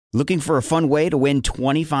Looking for a fun way to win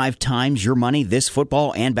 25 times your money this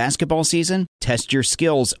football and basketball season? Test your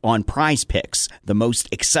skills on Prize Picks, the most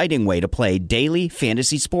exciting way to play daily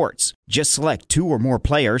fantasy sports. Just select 2 or more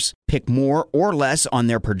players, pick more or less on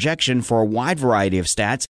their projection for a wide variety of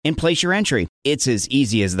stats, and place your entry. It's as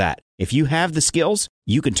easy as that. If you have the skills,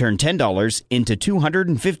 you can turn $10 into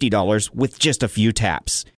 $250 with just a few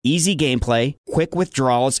taps. Easy gameplay, quick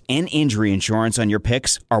withdrawals, and injury insurance on your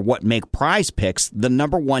picks are what make Prize Picks the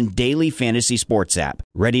 #1 daily fantasy sports app.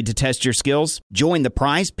 Ready to test your skills? Join the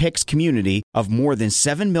Prize Picks community of more than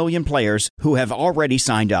 7 million players who have already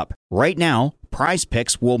signed up. Right now, Prize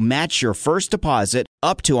Picks will match your first deposit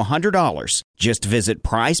up to $100. Just visit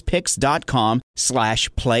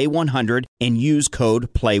prizepicks.com/play100 and use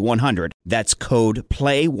code PLAY100. That's code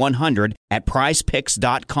PLAY100 at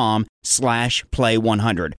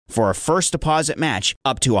prizepicks.com/play100 for a first deposit match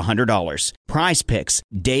up to $100. Prize Picks,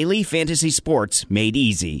 daily fantasy sports made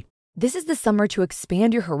easy. This is the summer to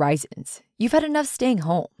expand your horizons. You've had enough staying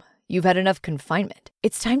home. You've had enough confinement.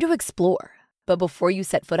 It's time to explore. But before you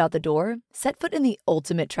set foot out the door, set foot in the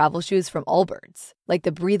ultimate travel shoes from Allbirds, like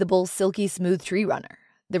the breathable, silky smooth Tree Runner,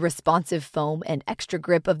 the responsive foam and extra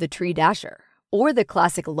grip of the Tree Dasher, or the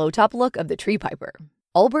classic low-top look of the Tree Piper.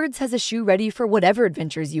 Allbirds has a shoe ready for whatever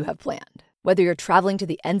adventures you have planned. Whether you're traveling to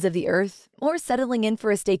the ends of the earth or settling in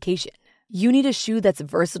for a staycation, you need a shoe that's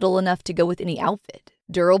versatile enough to go with any outfit,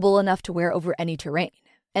 durable enough to wear over any terrain,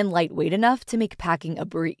 and lightweight enough to make packing a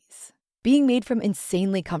breeze. Being made from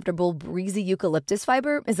insanely comfortable, breezy eucalyptus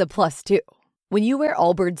fiber is a plus, too. When you wear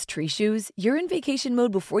Allbirds tree shoes, you're in vacation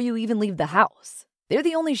mode before you even leave the house. They're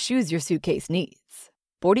the only shoes your suitcase needs.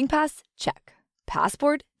 Boarding pass? Check.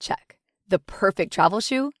 Passport? Check. The perfect travel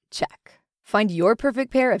shoe? Check. Find your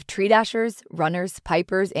perfect pair of Tree Dashers, Runners,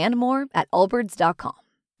 Pipers, and more at allbirds.com.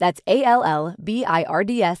 That's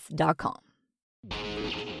ALLBIRDS.com.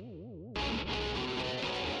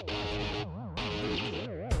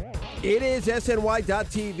 It is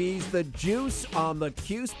SNY.TV's The Juice on the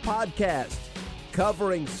Cuse podcast,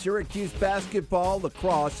 covering Syracuse basketball,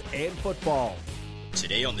 lacrosse, and football.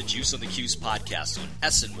 Today on the Juice on the Cuse podcast on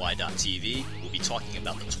SNY.TV, we'll be talking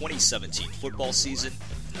about the 2017 football season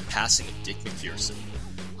and the passing of Dick McPherson.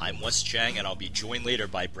 I'm Wes Cheng, and I'll be joined later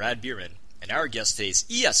by Brad Bierman, and our guest today is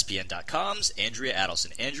ESPN.com's Andrea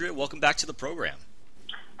Adelson. Andrea, welcome back to the program.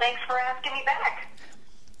 Thanks for asking me back.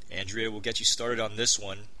 Andrea, we'll get you started on this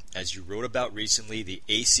one. As you wrote about recently, the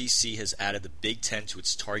ACC has added the Big Ten to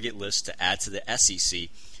its target list to add to the SEC.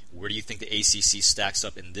 Where do you think the ACC stacks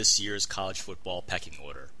up in this year's college football pecking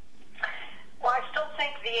order? Well, I still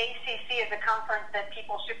think the ACC is a conference that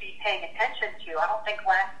people should be paying attention to. I don't think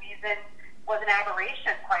last season was an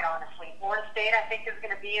aberration, quite honestly. Florida State, I think, is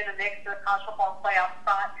going to be in the mix of the college football playoff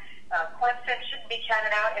spot. Clemson shouldn't be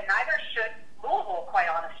counted out, and neither should Louisville,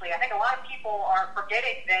 quite honestly. I think a lot of people are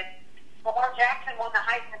forgetting that Lamar Jackson won the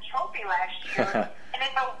Heisman Trophy last year, and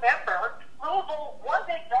in November, Louisville was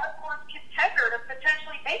a dark horse contender to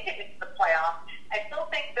potentially make it into the playoffs. I still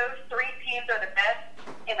think those 3 teams are the best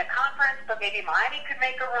in the conference, but maybe Miami could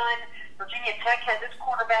make a run. Virginia Tech has its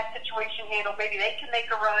quarterback situation handled. Maybe they can make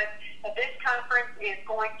a run. But this conference is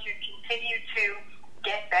going to continue to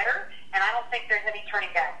get better, and I don't think there's any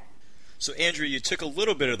turning back. So, Andrew, you took a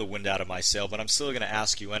little bit of the wind out of my sail, but I'm still going to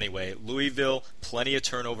ask you anyway. Louisville, plenty of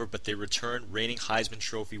turnover, but they return reigning Heisman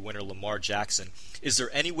Trophy winner Lamar Jackson. Is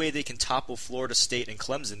there any way they can topple Florida State and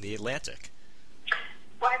Clemson in the Atlantic?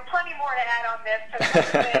 Well, I have plenty more to add on this, so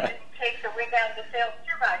I didn't take the wind out of the sails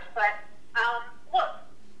too much. But look,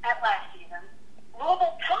 at last season,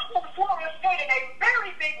 Louisville toppled Florida State in a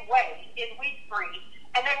very big way in Week 3,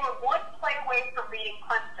 and they were 1 play away from beating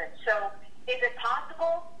Clemson. So, is it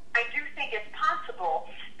possible? I do think it's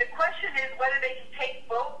possible. The question is whether they can take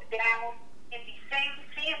both down in the same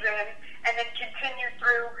season and then continue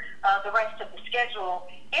through the rest of the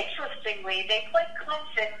schedule. Interestingly, they played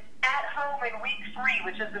Clemson at home in Week 3,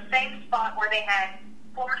 which is the same spot where they had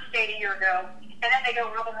Florida State a year ago, and then they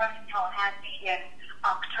go on the road to Tallahassee in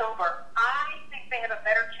October. I think they have a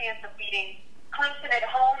better chance of beating Clemson at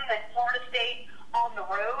home than Florida State on the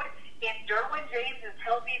road. If Derwin James is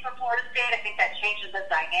healthy for Florida State, I think that changes the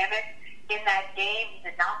dynamic in that game. He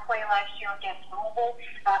did not play last year against Louisville.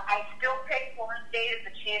 I still pick Florida State as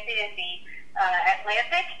the champion in the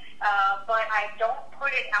Atlantic, but I don't put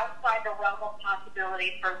it outside the realm of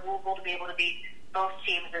possibility for Louisville to be able to beat both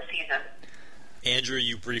teams this season. Andrew,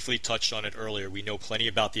 you briefly touched on it earlier. We know plenty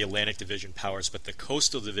about the Atlantic Division powers, but the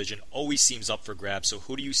Coastal Division always seems up for grabs. So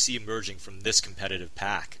who do you see emerging from this competitive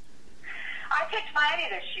pack? I picked Miami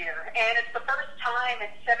this year, and it's the first time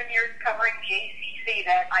in 7 years covering the ACC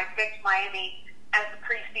that I picked Miami as the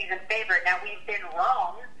preseason favorite. Now, we've been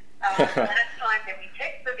wrong Last time that we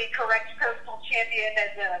picked the correct Coastal champion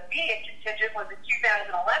as a being contingent was in 2011,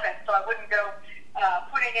 so I wouldn't go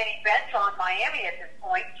putting any bets on Miami at this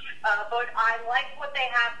point. But I like what they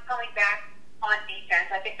have coming back on defense.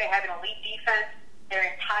 I think they have an elite defense. Their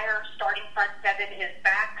entire starting front seven is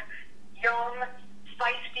back. Young,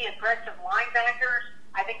 feisty, aggressive linebackers.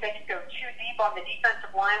 I think they could go too deep on the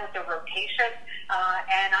defensive line with their rotation.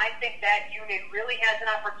 And I think that unit really has an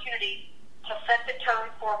opportunity to set the tone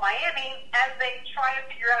for Miami as they try to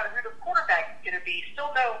figure out who the quarterback is going to be. Still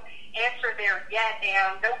no answer there yet,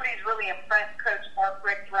 and nobody's really impressed Coach Mark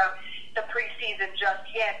Richt throughout the preseason just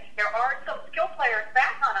yet. There are some skill players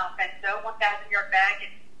back on offense, though. 1,000-yard back,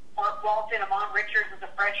 and Mark Walton, Amon Richards is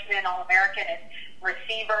a freshman, All-American, and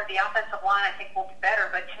receiver. The offensive line, I think, will be better.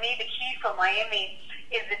 But to me, the key for Miami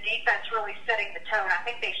is the defense really setting the tone. I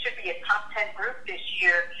think they should be a top 10 group this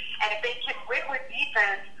year. And if they can win with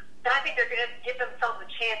defense, then I think they're going to give themselves a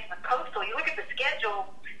chance in the Coastal. You look at the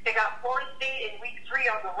schedule, they got Florida State in week 3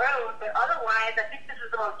 on the road, but otherwise, I think this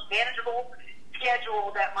is the most manageable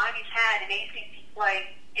schedule that Miami's had in ACC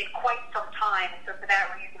play in quite some time. So for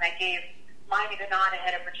that reason, I gave Miami the nod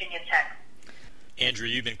ahead of Virginia Tech. Andrew,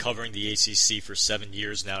 you've been covering the ACC for 7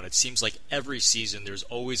 years now, and it seems like every season there's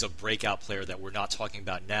always a breakout player that we're not talking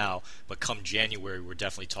about now, but come January we're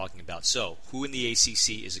definitely talking about. So, who in the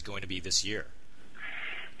ACC is it going to be this year?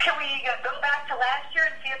 Can we go back to last year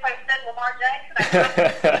and see if I said Lamar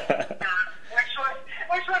Jackson?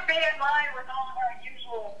 which would be in line with all of our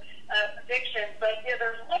usual predictions. But yeah,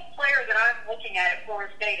 there's one player that I'm looking at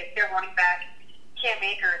Florida State as their running back, Cam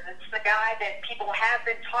Akers. It's the guy that people have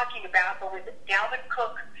been talking about, but with Dalvin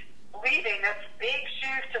Cook leaving, that's big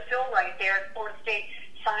shoes to fill right there. Florida State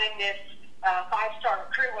signed this 5-star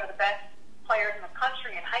recruit, one of the best players in the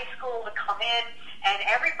country in high school, to come in, and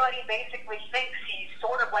everybody basically thinks he's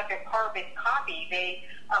sort of like a carbon copy. They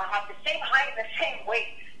have the same height and the same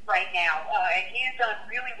weight right now, and he's done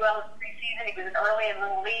really well this preseason. He was an early and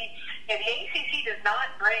little lead, and the ACC does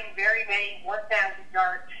not bring very many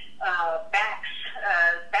 1,000-yard back,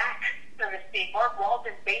 so to speak. Mark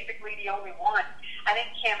Walton's basically the only one. I think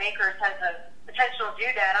Cam Akers has the potential to do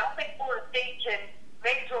that. I don't think Florida State can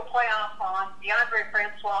make it to a playoff on DeAndre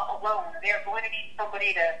Francois alone. They're going to need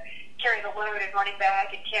somebody to carry the load at running back,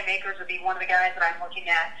 and Cam Akers would be one of the guys that I'm looking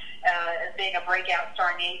at as being a breakout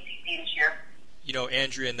star in the ACC this year. You know,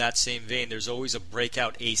 Andrea, in that same vein, there's always a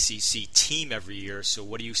breakout ACC team every year, so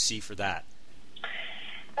what do you see for that?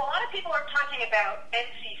 Well, a lot of people are talking about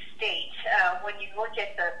NC State. When you look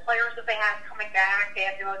at the players that they have coming back, they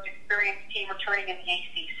have the most experienced team returning in the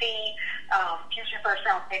ACC. Future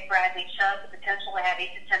first-round pick Bradley Chubb, the potential to have 8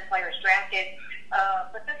 to 10 players drafted.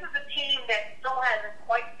 But this is a team that still hasn't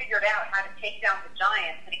quite figured out how to take down the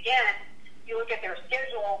Giants. And again, you look at their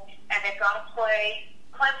schedule, and they've got to play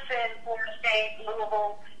Clemson, Florida State,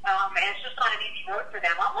 Louisville, and it's just not an easy road for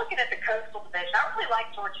them. I'm looking at the Coastal Division. I really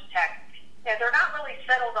like Georgia Tech. And they're not really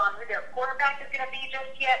settled on who their quarterback is going to be just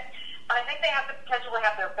yet. I think they have the potential to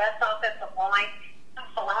have their best offensive line. Since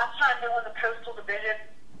the last time they were in the Coastal Division,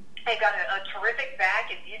 they got a terrific back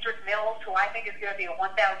in Dedrick Mills, who I think is going to be a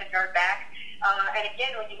 1,000-yard back. And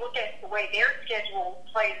again, when you look at the way their schedule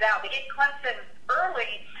plays out, they get Clemson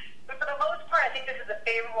early, but for the most part, I think this is a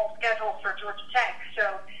favorable schedule for Georgia Tech.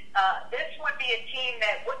 So this would be a team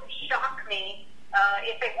that wouldn't shock me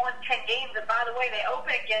if they won 10 games. And by the way, they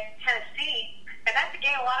open against Tennessee, and that's a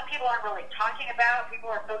game a lot of people aren't really talking about. People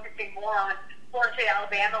are focusing more on Florida State,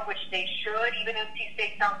 Alabama, which they should, even NC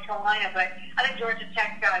State, South Carolina. But I think Georgia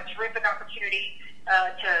Tech got a terrific opportunity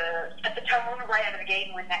to set the tone right out of the gate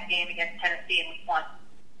and win that game against Tennessee in week 1.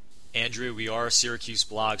 Andrea, we are a Syracuse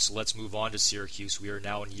blog, so let's move on to Syracuse. We are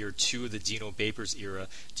now in year 2 of the Dino Babers era.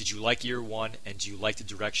 Did you like year 1, and do you like the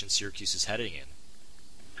direction Syracuse is heading in?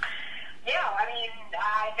 Yeah, I mean,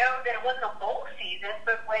 I know that it wasn't a bowl season,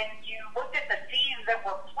 but when you looked at the seeds that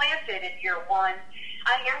were planted in year 1,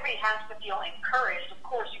 I think everybody has to feel encouraged. Of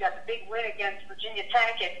course, you got the big win against Virginia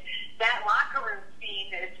Tech, and that locker room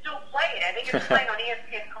scene is still playing. I think it's playing on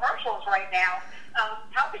ESPN commercials right now.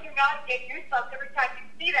 How can you not get goosebumps every time you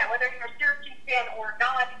see that, whether you're a Syracuse fan or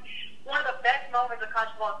not? One of the best moments of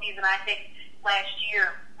college football season, I think, last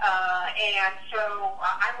year. And so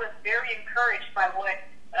I was very encouraged by what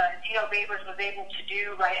Dino Babers was able to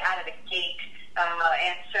do right out of the gate.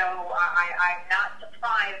 And so I'm not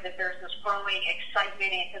surprised that there's this growing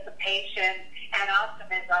excitement, anticipation, and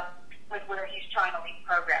optimism with where he's trying to lead the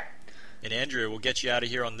program. And Andrea, we'll get you out of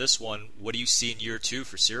here on this one. What do you see in year 2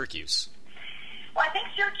 for Syracuse? Well, I think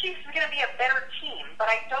Syracuse is going to be a better team, but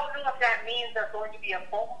I don't know if that means they're going to be a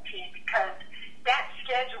bowl team, because that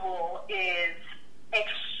schedule is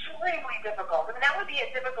extremely extremely difficult. I mean, that would be a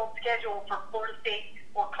difficult schedule for Florida State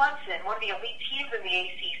or Clemson, one of the elite teams in the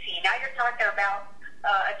ACC. Now you're talking about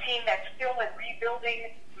a team that's still in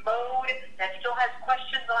rebuilding mode, that still has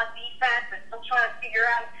questions on defense, and still trying to figure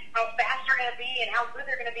out how fast they're going to be and how good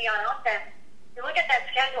they're going to be on offense. You look at that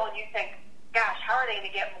schedule and you think, gosh, how are they going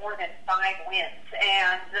to get more than 5 wins?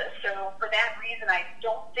 And so for that reason, I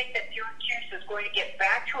don't think that Syracuse is going to get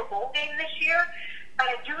back to a bowl game this year. But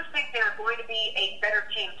I do think they're going to be a better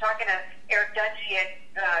team. Talking to Eric Dungy at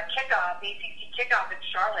ACC kickoff in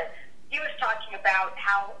Charlotte, he was talking about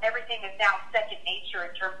how everything is now second nature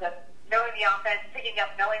in terms of knowing the offense, picking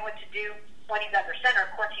up, knowing what to do when he's under center.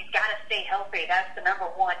 Of course, he's got to stay healthy. That's the number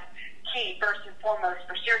one key, first and foremost,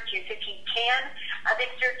 for Syracuse. If he can, I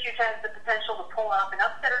think Syracuse has the potential to pull off an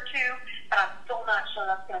upset or two, but I'm still not sure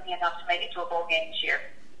that's going to be enough to make it to a bowl game this year.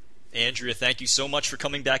 Andrea, thank you so much for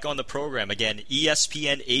coming back on the program. Again,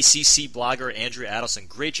 ESPN ACC blogger Andrea Adelson.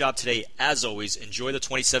 Great job today. As always, enjoy the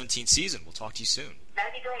 2017 season. We'll talk to you soon.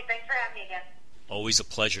 That'd be great. Thanks for having me again. Always a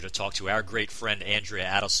pleasure to talk to our great friend Andrea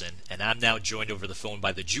Adelson. And I'm now joined over the phone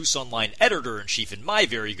by the Juice Online editor-in-chief and my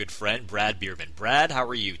very good friend, Brad Bierman. Brad, how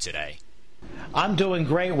are you today? I'm doing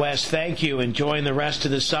great, Wes. Thank you. Enjoying the rest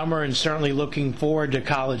of the summer and certainly looking forward to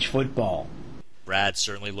college football. Brad,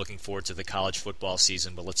 certainly looking forward to the college football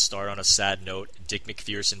season, but let's start on a sad note. Dick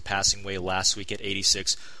McPherson passing away last week at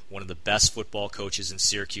 86, one of the best football coaches in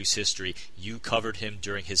Syracuse history. You covered him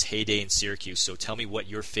during his heyday in Syracuse, so tell me what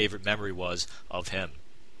your favorite memory was of him.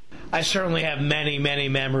 I certainly have many, many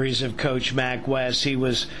memories of Coach Mac West. He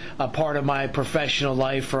was a part of my professional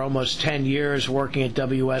life for almost 10 years, working at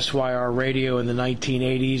WSYR Radio in the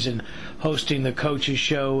 1980s and hosting the coach's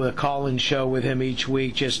show, the call-in show with him each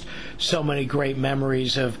week. Just so many great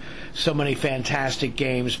memories of so many fantastic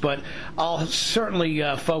games. But I'll certainly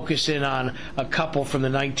focus in on a couple from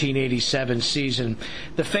the 1987 season.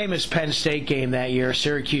 The famous Penn State game that year,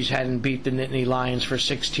 Syracuse hadn't beat the Nittany Lions for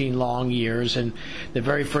 16 long years, and the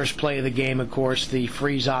very first play of the game, of course, the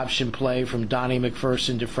freeze option play from Donnie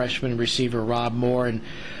McPherson to freshman receiver Rob Moore. And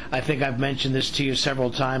I think I've mentioned this to you several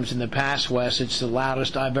times in the past, Wes. It's the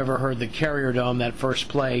loudest I've ever heard the Carrier Dome, that first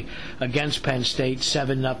play against Penn State,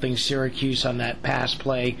 7-0 Syracuse on that pass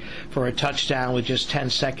play for a touchdown with just 10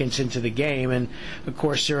 seconds into the game. And, of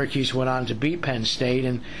course, Syracuse went on to beat Penn State.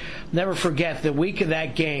 And never forget, the week of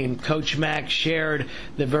that game, Coach Mack shared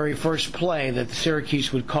the very first play that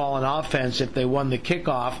Syracuse would call an offense if they won the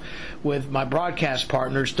kickoff with my broadcast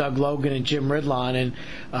partners, Doug Logan and Jim Ridlon,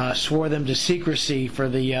 and swore them to secrecy for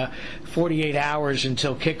the 48 hours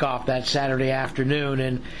until kickoff that Saturday afternoon.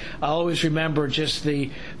 And I always remember just the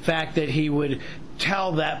fact that he would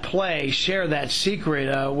tell that play, share that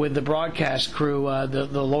secret with the broadcast crew,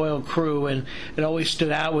 the loyal crew, and it always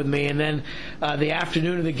stood out with me. And then the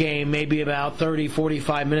afternoon of the game, maybe about 30,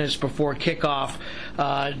 45 minutes before kickoff,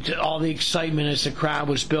 all the excitement as the crowd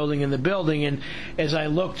was building in the building. And as I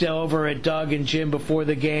looked over at Doug and Jim before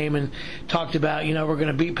the game and talked about, we're going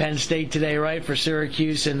to beat Penn State today, right, for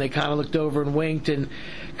Syracuse, and they kind of looked over and winked and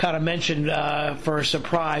kind of mentioned for a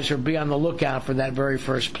surprise or be on the lookout for that very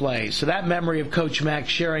first play. So that memory of Coach Mack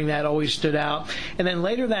sharing that always stood out. And then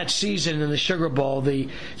later that season in the Sugar Bowl, the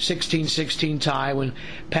 16-16 tie, when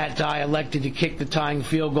Pat Dye elected to kick the tying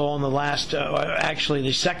field goal in the last, actually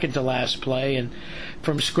the second to last play, and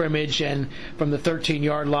from scrimmage and from the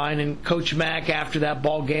 13-yard line. And Coach Mack, after that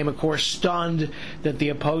ball game, of course, stunned that the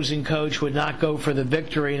opposing coach would not go for the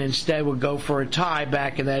victory and instead would go for a tie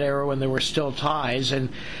back in that era when there were still ties. And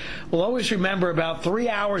we'll always remember about 3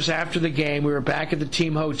 hours after the game, we were back at the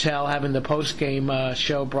team hotel having the post-game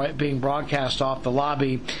show being broadcast off the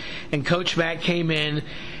lobby, and Coach Mack came in,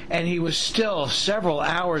 and he was still several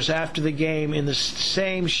hours after the game in the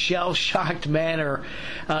same shell-shocked manner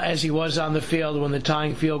as he was on the field when the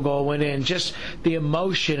tying field goal went in. Just the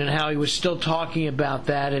emotion and how he was still talking about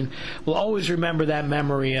that. And we'll always remember that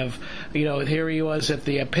memory of, here he was at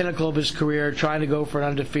the pinnacle of his career trying to go for an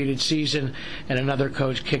undefeated season, and another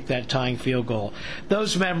coach kicked that tying field goal.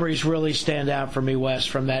 Those memories really stand out for me, Wes,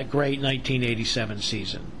 from that great 1987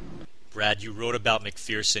 season. Brad, you wrote about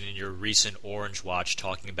McPherson in your recent Orange Watch,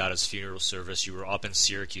 talking about his funeral service. You were up in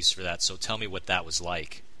Syracuse for that, so tell me what that was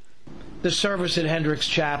like. The service at Hendricks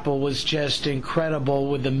Chapel was just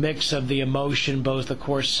incredible, with the mix of the emotion, both, of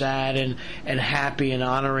course, sad and happy, and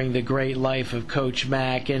honoring the great life of Coach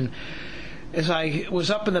Mack. And as I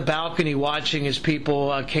was up in the balcony watching as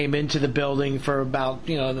people came into the building for about,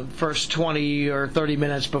 the first 20 or 30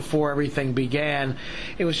 minutes before everything began,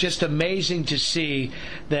 it was just amazing to see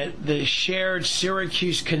that the shared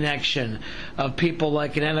Syracuse connection of people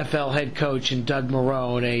like an NFL head coach in Doug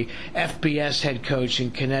Marrone, a FBS head coach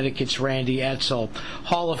in Connecticut's Randy Edsall,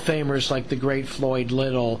 Hall of Famers like the great Floyd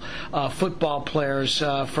Little, football players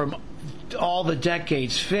from all the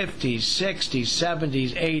decades, 50s, 60s,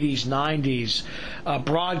 70s, 80s, 90s,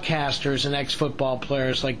 broadcasters and ex-football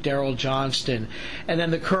players like Daryl Johnston, and then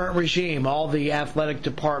the current regime, all the athletic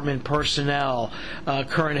department personnel,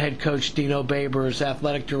 current head coach Dino Babers,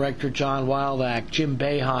 athletic director John Wildack, Jim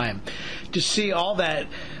Boeheim. To see all that,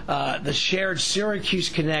 the shared Syracuse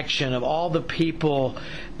connection of all the people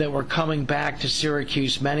that were coming back to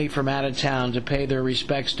Syracuse, many from out of town, to pay their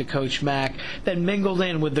respects to Coach Mack, then mingled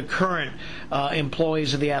in with the current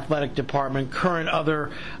employees of the athletic department, current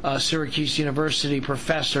other Syracuse University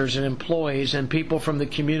professors and employees and people from the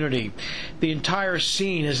community. The entire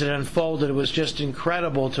scene as it unfolded was just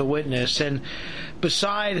incredible to witness. And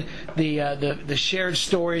beside the shared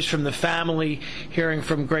stories from the family, hearing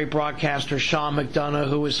from great broadcaster Sean McDonough,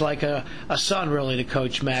 who was like a son really to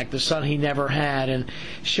Coach Mack, the son he never had, and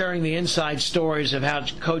sharing the inside stories of how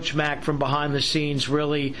Coach Mack from behind the scenes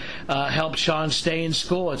really helped Sean stay in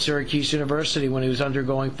school at Syracuse University when he was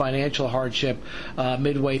undergoing financial hardship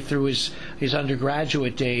midway through his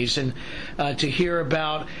undergraduate days, and to hear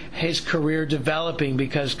about his career developing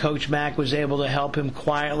because Coach Mack was able to help him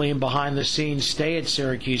quietly and behind the scenes stay at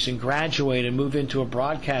Syracuse and graduate and move into a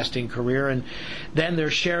broadcasting career, and then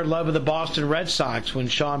their shared love of the Boston Red Sox when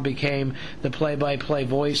Sean became the play-by-play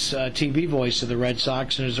voice, TV voice of the Red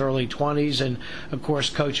Sox in his early 20s, and of course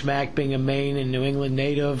Coach Mack being a Maine and New England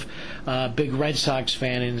native, big Red Sox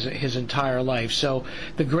fan in his entire life. So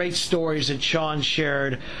the great stories that Sean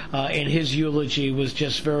shared in his eulogy was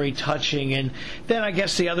just very touching. And then I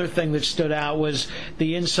guess the other thing that stood out was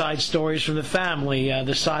the inside stories from the family,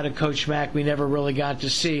 the side of Coach Mack we never really got to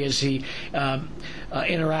see as he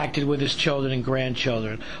interacted with his children and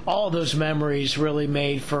grandchildren. All of those memories really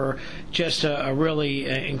made for just a really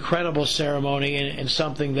incredible ceremony and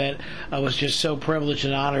something that I was just so privileged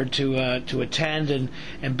and honored to attend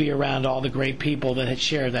and be around all the great people that had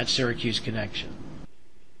shared that Syracuse connection.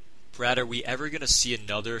 Brad, are we ever going to see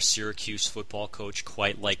another Syracuse football coach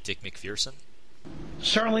quite like Dick MacPherson?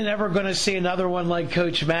 Certainly never going to see another one like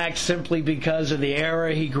Coach Mack, simply because of the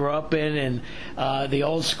era he grew up in and the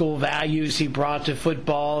old school values he brought to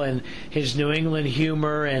football and his New England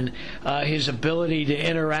humor and his ability to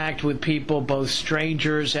interact with people, both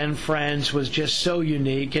strangers and friends, was just so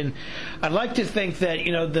unique. And I'd like to think that,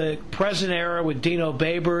 the present era with Dino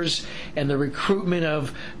Babers and the recruitment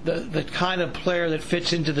of the kind of player that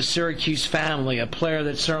fits into the Syracuse family, a player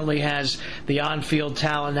that certainly has the on-field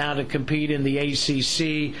talent now to compete in the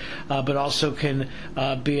ACC, but also can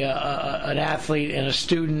be an athlete and a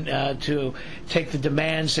student to take the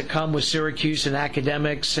demands that come with Syracuse and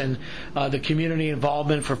academics and the community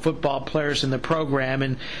involvement for football players in the program.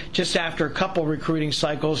 And just after a couple recruiting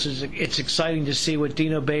cycles, it's exciting to see what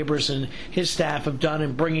Dino Babers and his staff have done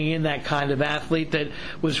in bringing in that kind of athlete that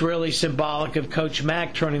was really symbolic of Coach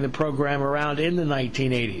Mack turning the program around in the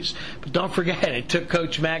 1980s. But don't forget, it took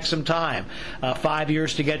Coach Mack some time, 5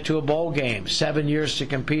 years to get to a bowl game, 7 years to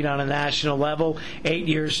compete on a national level, 8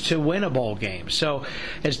 years to win a bowl game. So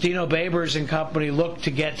as Dino Babers and company look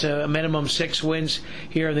to get to a minimum 6 wins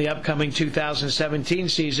here in the upcoming 2017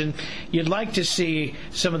 season, you'd like to see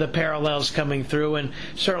some of the parallels coming through, and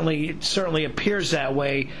it certainly appears that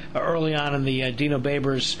way early on in the Dino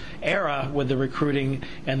Babers era with the recruiting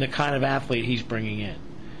and the kind of athlete he's bringing in.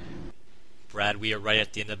 Brad, we are right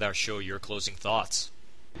at the end of our show. Your closing thoughts?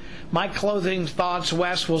 My closing thoughts,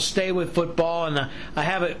 Wes, will stay with football, and I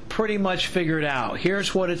have it pretty much figured out.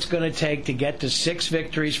 Here's what it's going to take to get to 6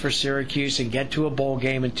 victories for Syracuse and get to a bowl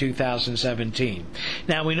game in 2017.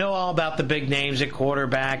 Now, we know all about the big names at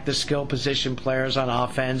quarterback, the skill position players on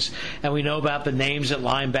offense, and we know about the names at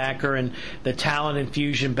linebacker and the talent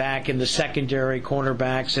infusion back in the secondary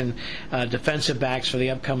cornerbacks and defensive backs for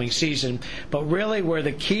the upcoming season. But really where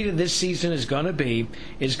the key to this season is going to be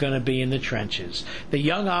in the trenches. The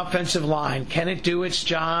young offensive line, can it do its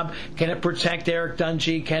job? Can it protect Eric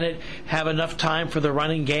Dungy? Can it have enough time for the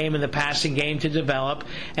running game and the passing game to develop?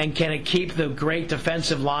 And can it keep the great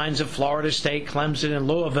defensive lines of Florida State, Clemson, and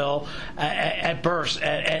Louisville at burst,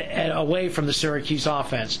 away from the Syracuse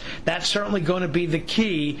offense? That's certainly going to be the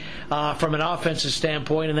key from an offensive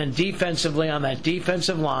standpoint. And then defensively, on that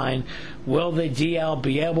defensive line, Will the DL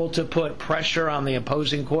be able to put pressure on the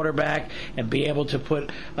opposing quarterback and be able to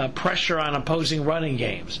put pressure on opposing running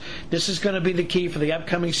games? This is going to be the key for the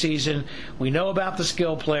upcoming season. We know about the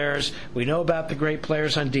skill players. We know about the great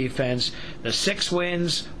players on defense. The 6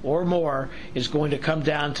 wins or more is going to come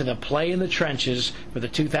down to the play in the trenches for the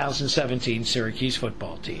 2017 Syracuse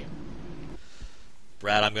football team.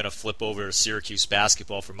 Brad, I'm going to flip over to Syracuse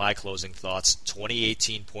basketball for my closing thoughts.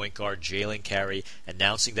 2018 point guard Jalen Carey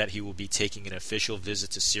announcing that he will be taking an official visit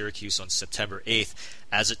to Syracuse on September 8th.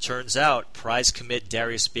 As it turns out, prize commit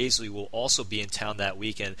Darius Baisley will also be in town that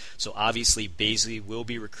weekend, so obviously Baisley will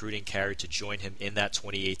be recruiting Carey to join him in that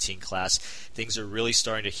 2018 class. Things are really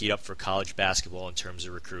starting to heat up for college basketball in terms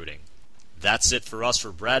of recruiting. That's it for us.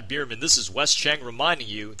 For Brad Bierman, this is Wes Cheng reminding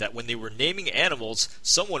you that when they were naming animals,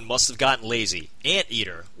 someone must have gotten lazy.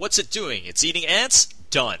 Anteater. What's it doing? It's eating ants?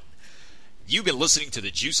 Done. You've been listening to the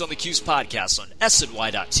Juice on the Cuse podcast on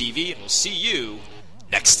SNY.TV, and we'll see you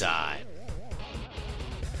next time.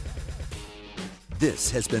 This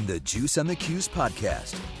has been the Juice on the Cuse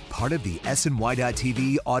podcast, part of the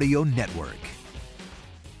SNY.TV audio network.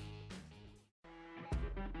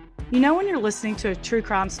 You know when you're listening to a true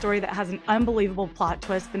crime story that has an unbelievable plot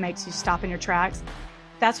twist that makes you stop in your tracks?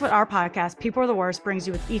 That's what our podcast, People Are the Worst, brings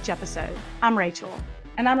you with each episode. I'm Rachel.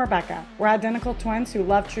 And I'm Rebecca. We're identical twins who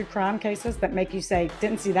love true crime cases that make you say,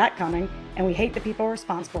 didn't see that coming, and we hate the people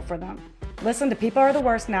responsible for them. Listen to People Are the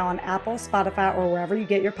Worst now on Apple, Spotify, or wherever you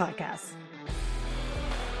get your podcasts.